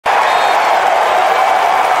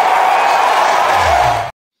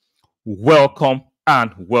Welcome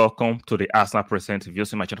and welcome to the Arsenal Present. If you're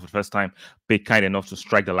seeing my channel for the first time, be kind enough to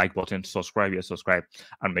strike the like button, subscribe,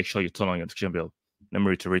 and make sure you turn on your notification bell. Let me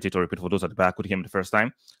reiterate it or repeat for those at the back who hear me the first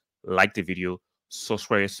time. Like the video,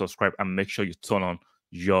 subscribe, and make sure you turn on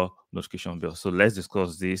your notification bell. So let's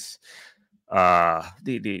discuss this.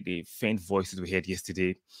 The faint voices we heard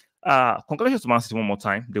yesterday. Congratulations to Man City one more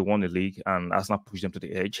time. They won the league and Arsenal pushed them to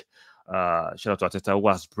the edge. Shout out to Arteta, who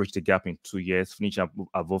has bridged the gap in 2 years, finishing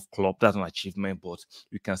above Klopp. That's an achievement, but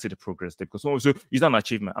you can see the progress there. Because someone will say, is that an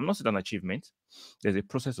achievement? I'm not saying an achievement. There's a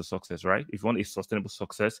process to success, right? If you want a sustainable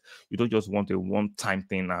success, you don't just want a one-time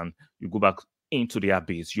thing and you go back into the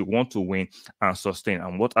abyss. You want to win and sustain.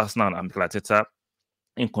 And what Arsenal and Arteta,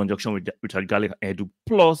 in conjunction with Richard Garlic and Edu,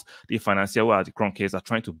 plus the financial where the Kroenkes are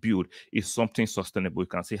trying to build, is something sustainable. You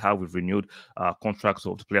can see how we've renewed contracts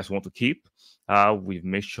of the players we want to keep. We've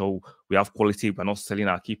made sure we have quality. We're not selling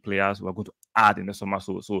our key players. We're going to add in the summer.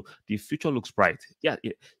 So the future looks bright. Yeah,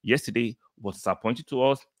 yesterday was disappointing to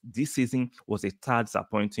us. This season was a tad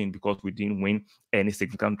disappointing because we didn't win any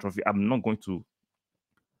significant trophy. I'm not going to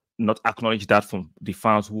not acknowledge that from the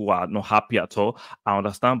fans who are not happy at all. I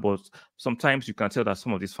understand, but sometimes you can tell that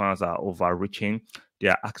some of these fans are overreaching. They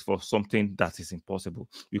are asking for something that is impossible.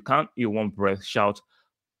 You can't in one breath shout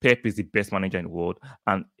Pep is the best manager in the world,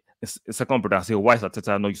 and a second brother say, why is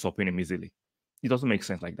Arteta not usurping him easily? It doesn't make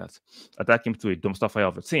sense like that. Arteta came to a dumpster fire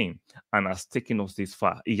of a team and has taken us this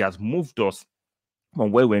far. He has moved us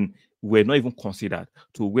from where we're not even considered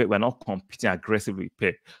to where we're not competing aggressively with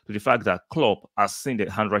Pep, to the fact that Klopp has seen the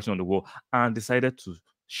handwriting on the wall and decided to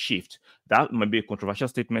shift. That might be a controversial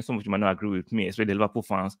statement. Some of you might not agree with me, especially the Liverpool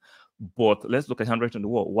fans. But let's look at handwriting on the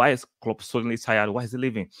wall. Why is Klopp suddenly tired? Why is he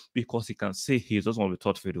leaving? Because he can say he doesn't want to be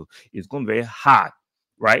third fiddle. It's going very hard,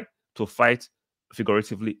 right, to fight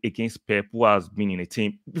figuratively against Pep, who has been in a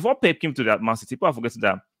team. Before Pep came to that Man City, people are forgetting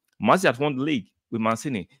that Man City had won the league with Man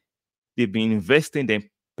City. They've been investing, then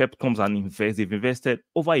Pep comes and invests. They've invested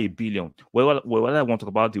over $1 billion. Whether I want to talk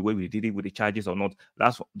about the way we did it with the charges or not,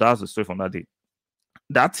 that's the story from that day.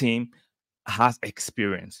 That team has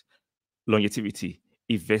experience, longevity,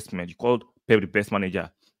 investment. You called Pep the best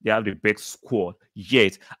manager. They have the best squad.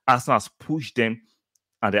 Yet, Arsenal has pushed them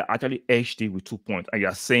and they actually edged it with 2 points. And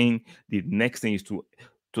you're saying the next thing is to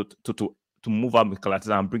move up with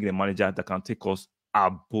Arteta and bring the manager that can take us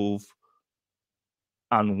above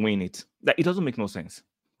and win it. Like, it doesn't make no sense.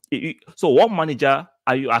 So what manager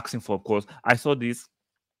are you asking for? Of course, I saw this,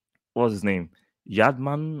 what's his name?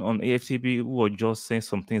 Yardman on AFTB, who was just saying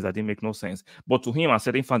some things that didn't make no sense. But to him and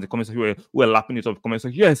certain fans in the comments who were lapping it up in the comments,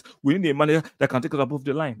 saying, yes, we need a manager that can take us above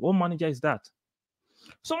the line. What manager is that?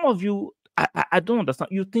 Some of you, I don't understand.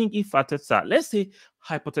 You think if Arteta, let's say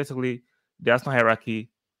hypothetically, the Arsenal hierarchy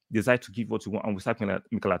decide to give what you want and we start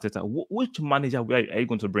Mikel Arteta, which manager are you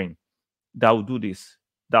going to bring that will do this?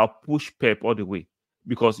 That will push Pep all the way?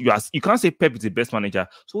 Because you can't say Pep is the best manager.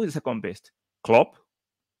 So who is the second best? Klopp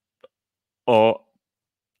or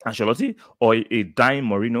Ancelotti or a dying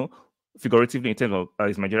Mourinho, figuratively in terms of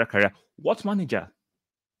his managerial career? What manager?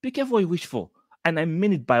 Be careful what you wish for. And I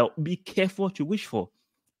mean it by be careful what you wish for.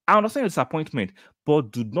 I understand your disappointment,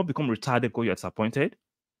 but do not become retarded because you're disappointed.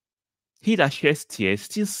 He that shares tears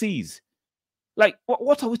still sees. Like,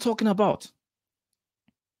 what are we talking about?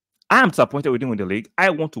 I am disappointed we didn't win the league. I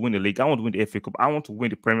want to win the league. I want to win the FA Cup. I want to win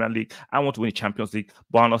the Premier League. I want to win the Champions League.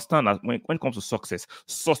 But I understand that when it comes to success,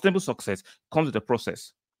 sustainable success comes with a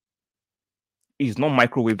process. It's not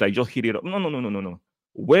microwave that you just hit it up. No.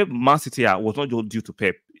 Where Man City was not just due to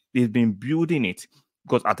Pep. They've been building it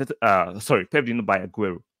because Pep didn't buy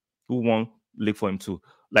Aguero, who won league for him too.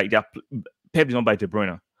 Like Pep did not buy De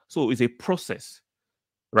Bruyne. So it's a process,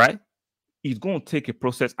 right? It's going to take a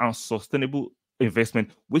process and sustainable investment,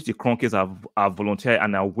 which the Kroenkes are volunteer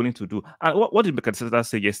and are willing to do. And what did Arteta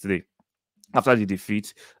say yesterday after the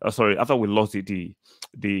defeat? After we lost the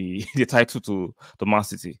title to Man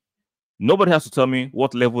City. Nobody has to tell me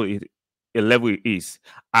what level it is.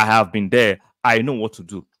 I have been there. I know what to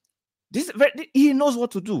do. He knows what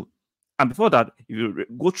to do. And before that, if you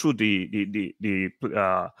go through the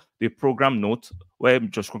program note where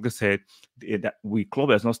Josh Kroenke said that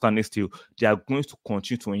club is not standing still, they are going to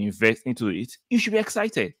continue to invest into it. You should be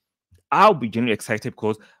excited. I'll be genuinely excited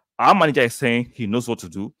because our manager is saying he knows what to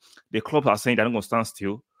do. The club are saying they're not going to stand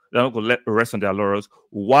still. They're not going to rest on their laurels.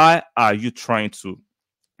 Why are you trying to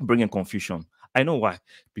bring in confusion? I know why.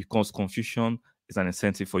 Because confusion is an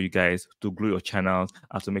incentive for you guys to grow your channels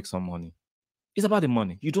and to make some money. It's about the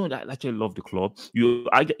money. You don't actually love the club.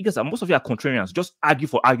 I guess most of you are contrarians. Just argue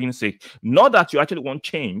for arguing's sake. Not that you actually want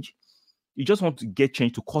change. You just want to get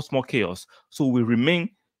change to cause more chaos. So we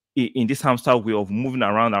remain in this hamster wheel of moving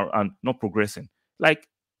around and not progressing. Like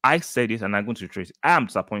I said it, and I'm going to retrace. I am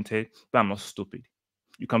disappointed, but I'm not stupid.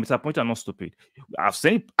 You can be disappointed and not stupid. I've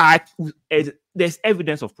seen it. There's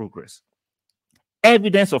evidence of progress.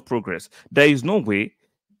 Evidence of progress. There is no way.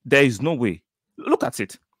 There is no way. Look at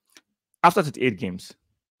it. After 38 games,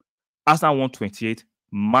 Arsenal won 28,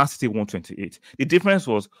 Man City won 28. The difference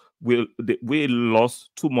was we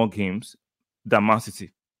lost 2 more games than Man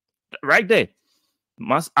City. Right there.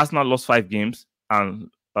 Arsenal lost 5 games and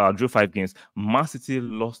drew 5 games. Man City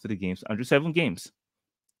lost 3 games and drew 7 games.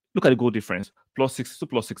 Look at the goal difference. Plus 62,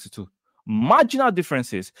 plus 62. Marginal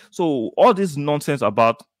differences. So all this nonsense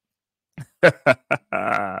about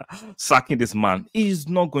sacking this man is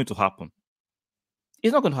not going to happen.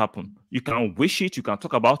 It's not going to happen. You can wish it, you can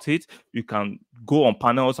talk about it, you can go on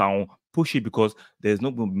panels and push it because there's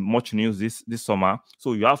not going to be much news this summer.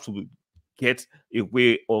 So you have to get a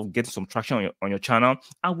way of getting some traction on your channel.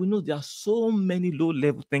 And we know there are so many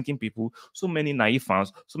low-level thinking people, so many naive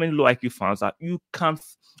fans, so many low IQ fans that you can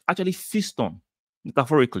actually feast on.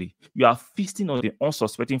 Metaphorically, you are feasting on the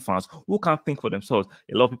unsuspecting fans who can't think for themselves.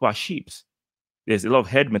 A lot of people are sheeps. There's a lot of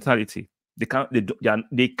head mentality. They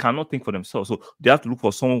cannot think for themselves. So they have to look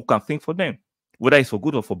for someone who can think for them. Whether it's for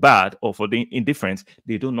good or for bad or for the indifference,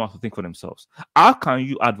 they don't know how to think for themselves. How can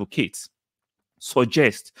you advocate,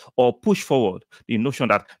 suggest, or push forward the notion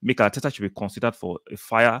that Mikel Arteta should be considered for a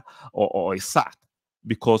fire or a sack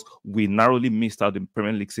because we narrowly missed out the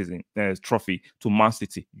Premier League season trophy to Man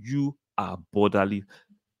City? You are borderline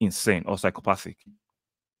insane or psychopathic.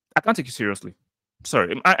 I can't take you seriously.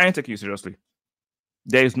 Sorry, I ain't taking you seriously.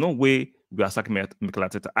 There is no way we are sacking Mikel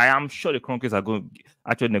Arteta. I am sure the Kroenkes are going to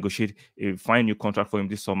actually negotiate a fine new contract for him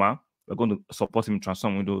this summer. We're going to support him in transfer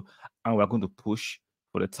window, and we're going to push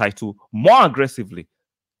for the title more aggressively.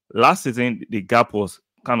 Last season, the gap was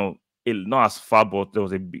kind of not as far, but there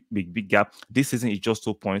was a big gap. This season is just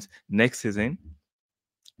 2 points. Next season,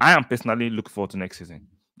 I am personally looking forward to next season.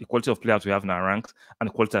 The quality of players we have in our ranks and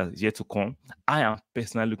the quality that is yet to come. I am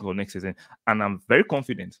personally looking for next season, and I'm very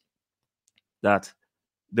confident that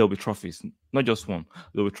there will be trophies, not just one.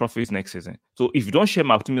 There will be trophies next season. So if you don't share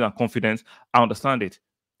my optimism and confidence, I understand it.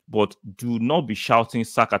 But do not be shouting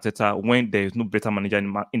sack Arteta when there is no better manager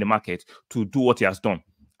in the market to do what he has done.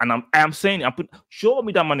 And I am saying, show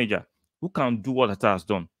me that manager who can do what Arteta has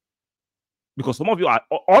done. Because all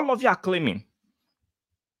of you are claiming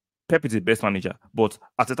Pep is the best manager, but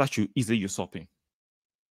Arteta should easily usurp him.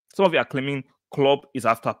 Some of you are claiming Klopp is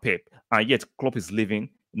after Pep, and yet Klopp is leaving,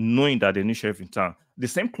 knowing that the new sheriff in town. The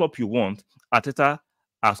same Klopp you want, Arteta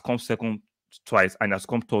has come second twice and has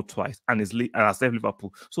come third twice and has left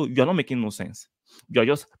Liverpool. So you are not making no sense. You are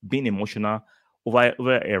just being emotional, over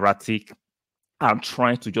erratic, and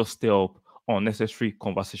trying to just stir up unnecessary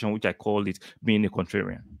conversation, which I call it being a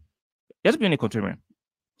contrarian. Just being a contrarian.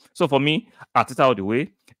 So for me, Arteta all the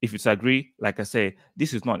way. If you disagree, like I said,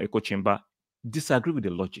 this is not an echo chamber. Disagree with the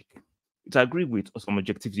logic. Disagree with some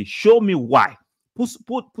objectivity. Show me why.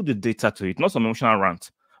 Put the data to it, not some emotional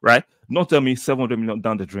rant, right? Not tell me 700 million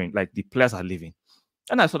down the drain, like the players are leaving.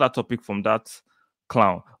 And I saw that topic from that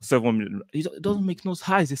clown, 7 million. It doesn't make no sense.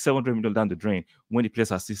 How is it 700 million down the drain when the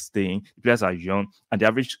players are still staying, the players are young, and the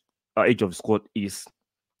average age of the squad is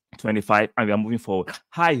 25, and we are moving forward?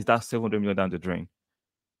 How is that 700 million down the drain?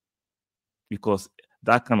 Because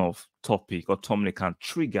that kind of topic or thumbnail can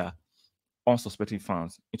trigger unsuspecting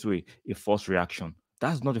fans into a false reaction.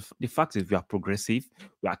 That's not the fact is we are progressive,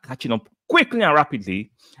 we are catching up quickly and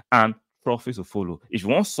rapidly, and profits will follow. If you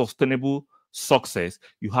want sustainable success,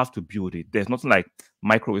 you have to build it. There's nothing like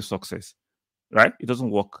microwave success, right? It doesn't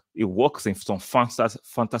work. It works in some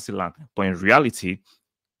fantasy land, but in reality,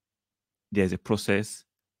 there's a process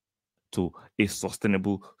to a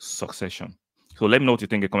sustainable succession. So let me know what you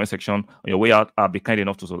think in the comment section. On your way out, I'll be kind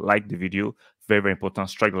enough to like the video. Very, very important.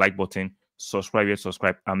 Strike the like button.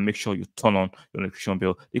 Subscribe, and make sure you turn on your notification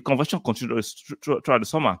bell. The conversation continues throughout the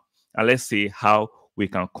summer, and let's see how we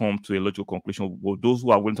can come to a logical conclusion. For those who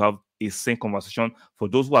are willing to have a sane conversation, for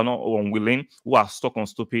those who are not unwilling, who are stuck on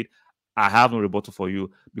stupid, I have no rebuttal for you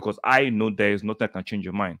because I know there is nothing that can change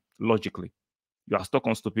your mind logically. You are stuck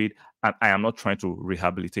on stupid, and I am not trying to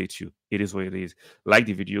rehabilitate you. It is what it is. Like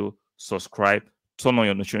the video, subscribe, turn on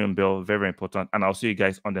your notification bell. Very, very important. And I'll see you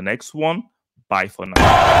guys on the next one. Bye for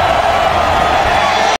now.